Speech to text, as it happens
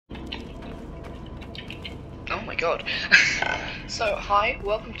Oh my god. So, hi,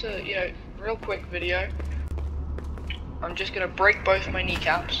 welcome to, real quick video. I'm just gonna break both my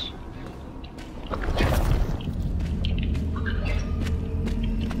kneecaps.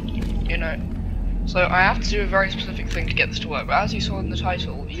 So I have to do a very specific thing to get this to work, but as you saw in the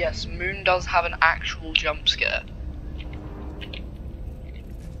title, yes, Moon does have an actual jump scare.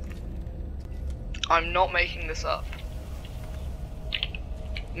 I'm not making this up.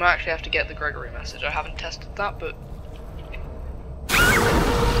 I might actually have to get the Gregory message. I haven't tested that, but...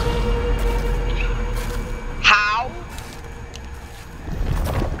 How?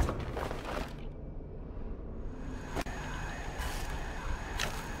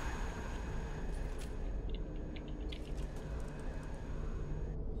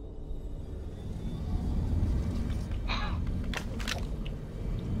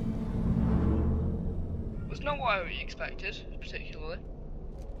 Was not what I expected, particularly.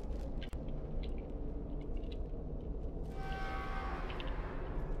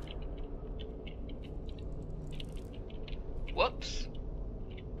 Whoops.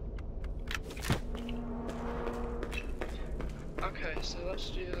 Okay, so let's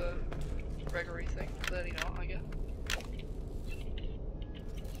do the Gregory thing. Clearly not, I guess.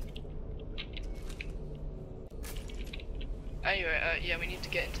 Anyway, yeah, we need to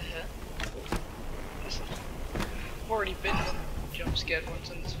get into here. I've already been jump scared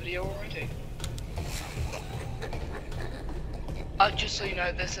once in this video already. Just so you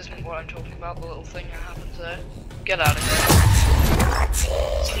know, this isn't what I'm talking about, the little thing that happens there. Get out of here.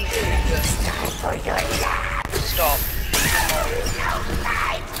 Stop.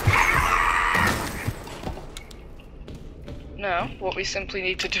 Now, what we simply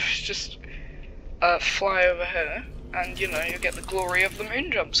need to do is just fly over here, and you'll get the glory of the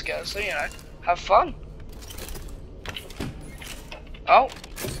moon jump scare, so have fun. Oh.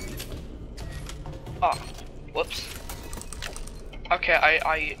 Oh. Whoops. Okay,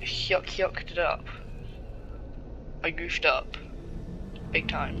 I yucked it up. I goofed up. Big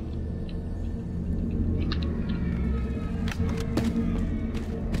time.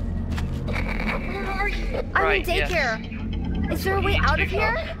 Where are you? I'm in daycare. Yes. Is there a way out of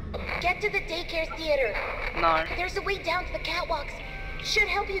here? Get to the daycare theater. No. There's a way down to the catwalks. Should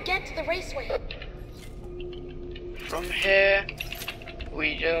help you get to the raceway. From here,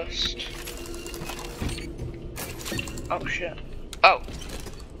 we just... Oh shit. Oh.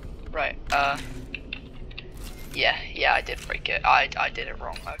 Right, yeah, I did break it. I did it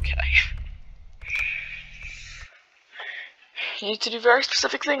wrong, okay. You need to do very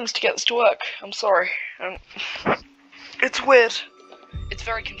specific things to get this to work. I'm sorry. It's weird. It's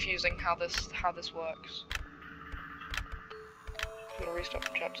very confusing how this works. I'm gonna restart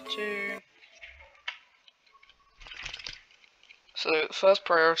from chapter 2. So the first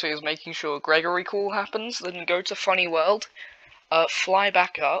priority is making sure Gregory call happens, then go to Funny World, fly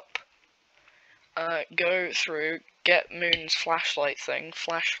back up, go through, get Moon's flashlight thing,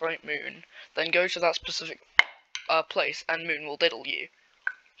 flashlight Moon, then go to that specific place and Moon will diddle you.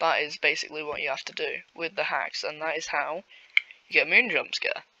 That is basically what you have to do with the hacks, and that is how you get Moon jump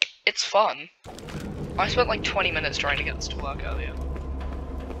scare. It's fun. I spent like 20 minutes trying to get this to work earlier.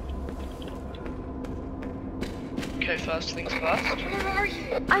 Okay, first things first. Where are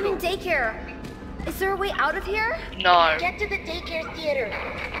you? I'm in daycare. Is there a way out of here? No. Get to the daycare theater.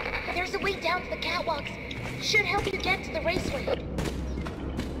 There's a way down to the catwalks. Should help you get to the raceway.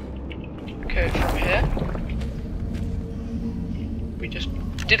 Okay, from here, we just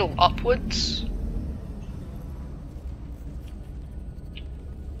diddle upwards.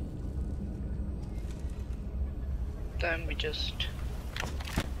 Then we just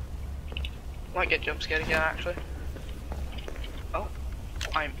might get jump scared again, actually. Oh,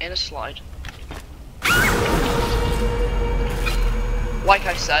 I'm in a slide. Like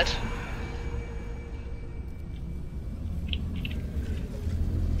I said.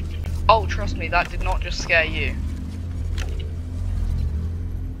 Oh, trust me, that did not just scare you.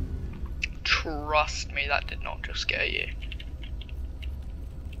 Trust me, that did not just scare you.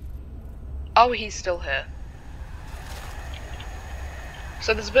 Oh, he's still here.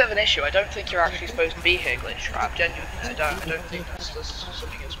 So there's a bit of an issue. I don't think you're actually supposed to be here, Glitch Trap. Genuinely, I don't think that's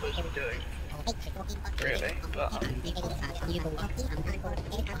something you're supposed to be doing. Really, but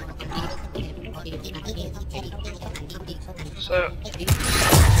so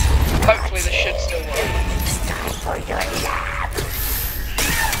hopefully this should still work.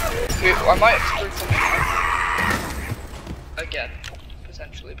 I might have screwed something up again,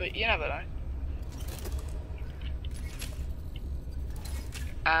 potentially, but you never know.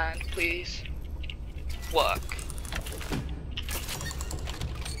 And please work.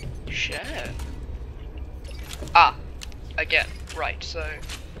 Shit. Ah, again, right, so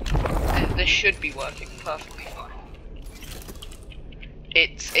this should be working perfectly fine.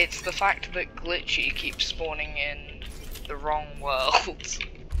 It's the fact that Glitchy keeps spawning in the wrong worlds.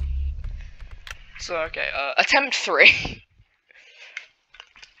 So okay, attempt 3.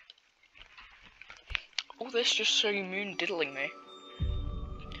 All this just so you moon diddling me.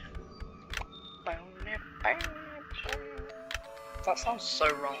 That sounds so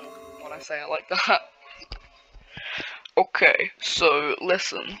wrong when I say it like that. Okay, so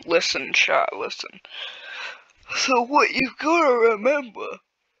listen chat, listen. So what you've gotta remember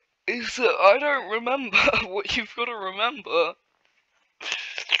is that I don't remember what you've gotta remember.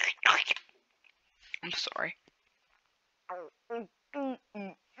 I'm sorry.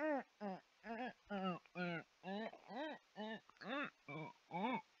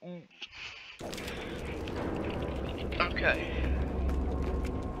 Okay.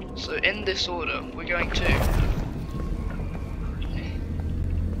 So in this order, we're going to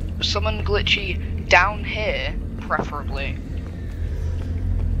summon Glitchy down here, preferably.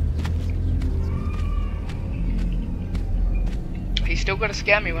 He's still gonna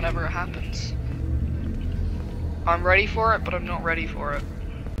scare me whenever it happens. I'm ready for it, but I'm not ready for it.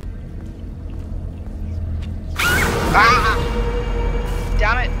 Ah!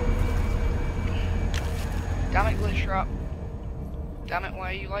 Damn it! Damn it, Glitch Trap. Damn it, why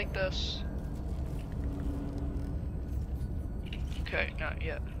are you like this? Okay, not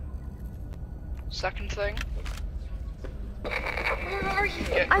yet. Second thing. Where are you?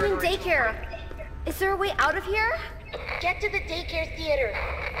 I'm in daycare. Is there a way out of here? Get to the daycare theater.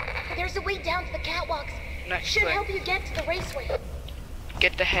 There's a way down to the catwalks. Next Should thing. help you get to the raceway.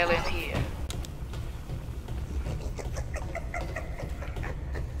 Get the hell in here.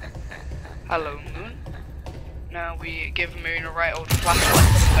 Hello, Moon. Now we give Moon a right old flashlight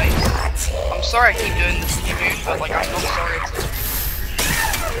to the face. I'm sorry I keep doing this to you, Moon, but like I'm not sorry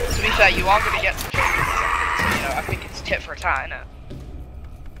to be fair, you are gonna get to kill me in a second, so you know, I think it's tit for tat, innit?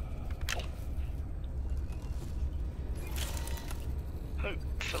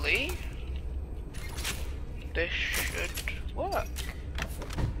 Hopefully this should work.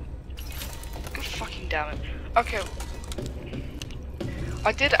 God fucking damn it. Okay.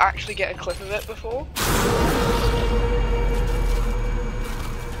 I did actually get a clip of it before.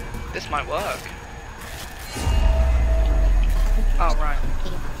 This might work. Oh, right.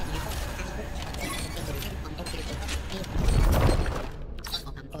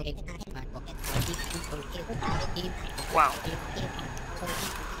 Wow.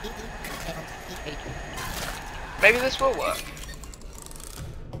 Maybe this will work.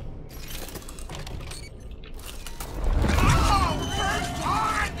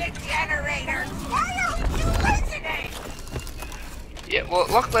 Yeah, well,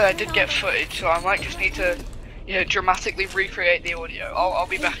 luckily I did get footage, so I might just need to, you know, dramatically recreate the audio. I'll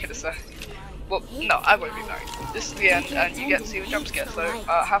be back in a sec. Well, no, I won't be back. This is the end, and you get to see the jump scare, so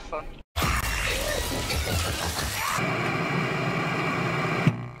have fun.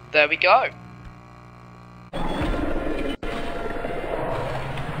 There we go.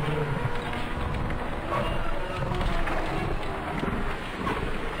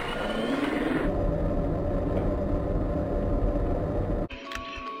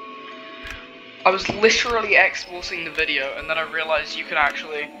 I was literally exporting the video, and then I realized you can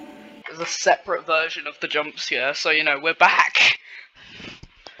actually, there's a separate version of the jump scare, so you know, we're back.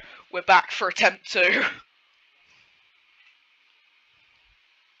 We're back for attempt 2.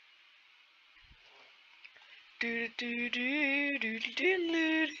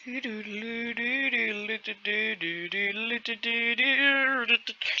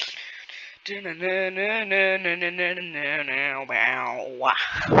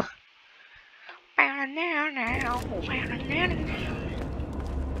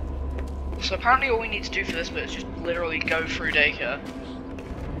 So apparently all we need to do for this bit is just literally go through daycare.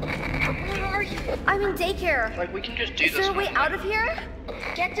 Where are you? I'm in daycare. Like, we can just do Is this. there a way out of here?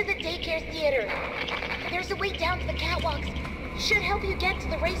 Get to the daycare theater. There's a way down to the catwalks. Should help you get to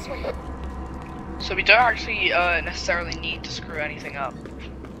the raceway. So we don't actually necessarily need to screw anything up.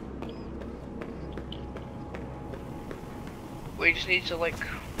 We just need to, like,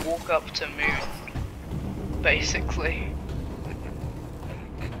 walk up to Moon, basically.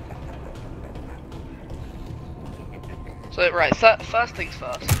 So, right, first things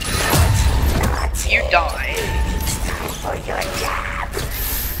first. You die.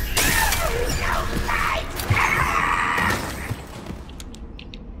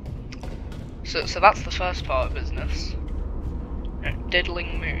 So that's the first part of business.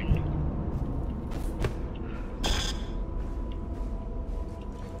 Diddling Moon.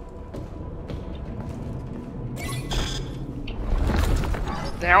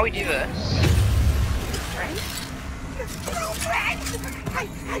 Now we do this.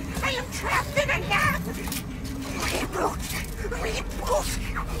 I am trapped in a nap! Reboot!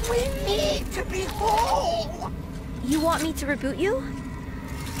 We need to be whole! You want me to reboot you?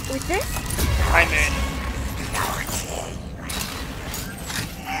 With this? I'm in.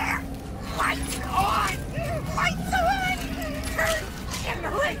 Lights on! Lights on! Turn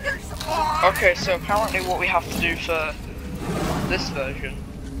generators on! Okay, so apparently what we have to do for this version,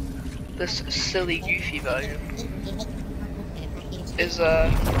 this silly goofy version, is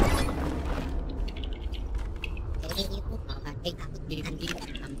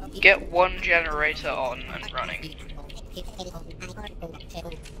get one generator on and running.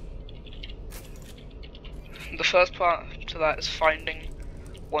 The first part to that is finding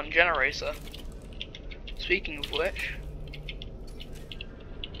one generator. Speaking of which,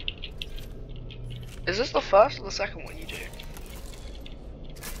 is this the first or the second one you do?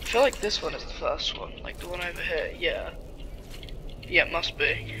 I feel like this one is the first one, like the one over here, yeah. Yeah, it must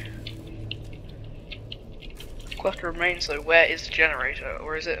be. Question remains though, where is the generator,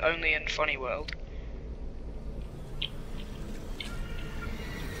 or is it only in Funny World?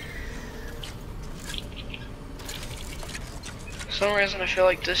 For some reason I feel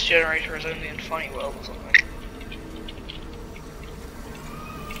like this generator is only in Funny World or something.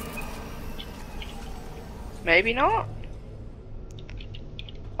 Maybe not?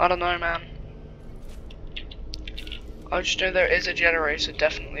 I don't know, man. I just know there is a generator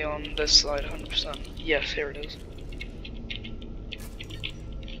definitely on this side, 100%. Yes, here it is.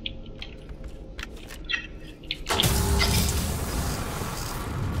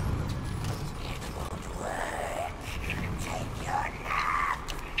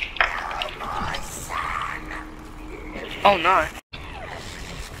 Oh no.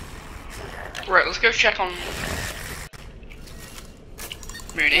 Right, let's go check on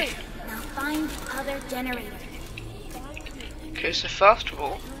Mooney. Now find the other generator. Okay, so first of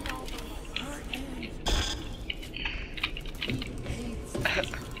all,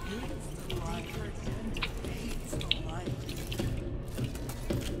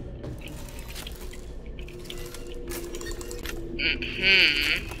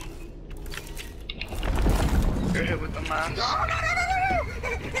 go hit with the mask. No!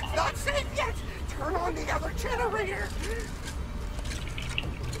 It's not safe yet! Turn on the other generator!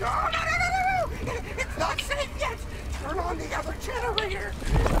 No! It's not safe yet! Turn on the other generator!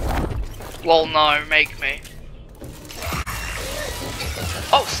 Well, no, make me.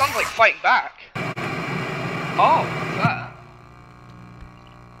 Oh, sounds like fighting back. Oh, what's that?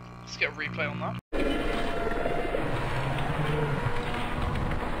 Let's get a replay on that.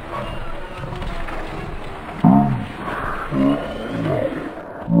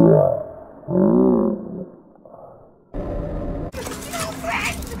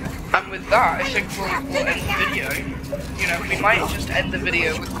 And with that, I think we'll end the video. You know, we might just end the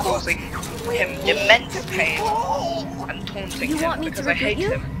video with causing him immense pain and taunting You him want me to because I hate reboot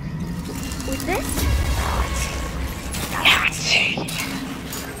you? him. With this?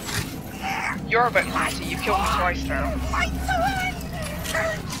 You're a bit nasty, you killed me twice now. Lights on!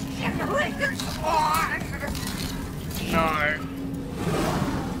 Turn generators on! No.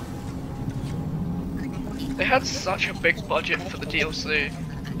 They had such a big budget for the DLC.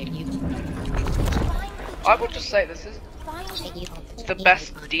 I would just say this is the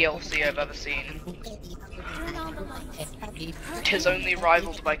best DLC I've ever seen. It is only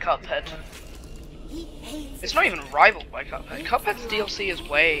rivaled by Cuphead. It's not even rivaled by Cuphead. Cuphead's DLC is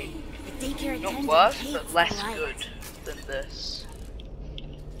way, not worse, but less good than this.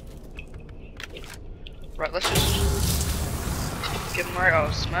 Right, let's just give him right out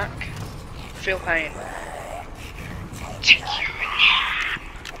of smack. Feel pain. Take you in hand.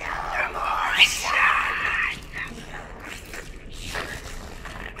 No more, son.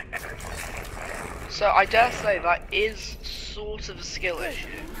 So I dare say that is sort of a skill issue.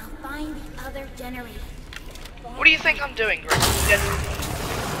 Now find the other generator. What do you think I'm doing, Chris?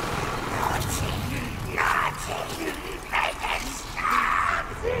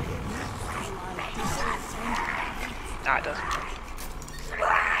 Nah, it doesn't.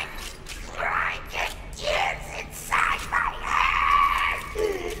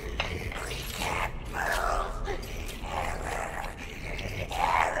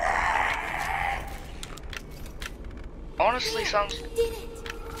 Honestly, sounds Did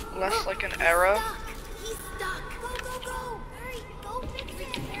it! less like an error, He's stuck! Go, go, go! Hurry, go fix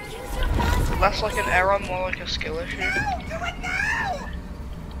it! Use your flashlight! less like an error, more like a skill issue. Do it now!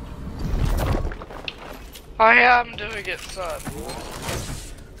 I am doing it, son.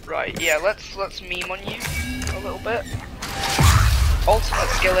 Right, yeah, let's meme on you a little bit. Ultimate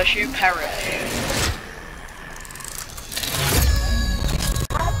skill issue, perish.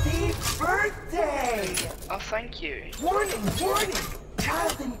 Happy birthday! Oh, thank you. Warning, warning!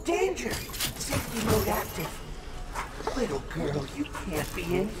 Child in danger! Safety mode active. Little girl, you can't be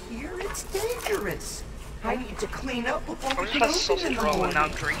in here. It's dangerous. I need to clean up before I we just can had a open sausage in the roll and now I'm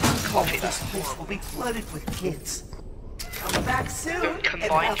morning. drinking coffee. This That's place will horrible. be flooded with kids. Come back soon Good and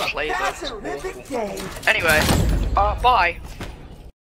combined have a flavour. terrific day. Anyway, bye.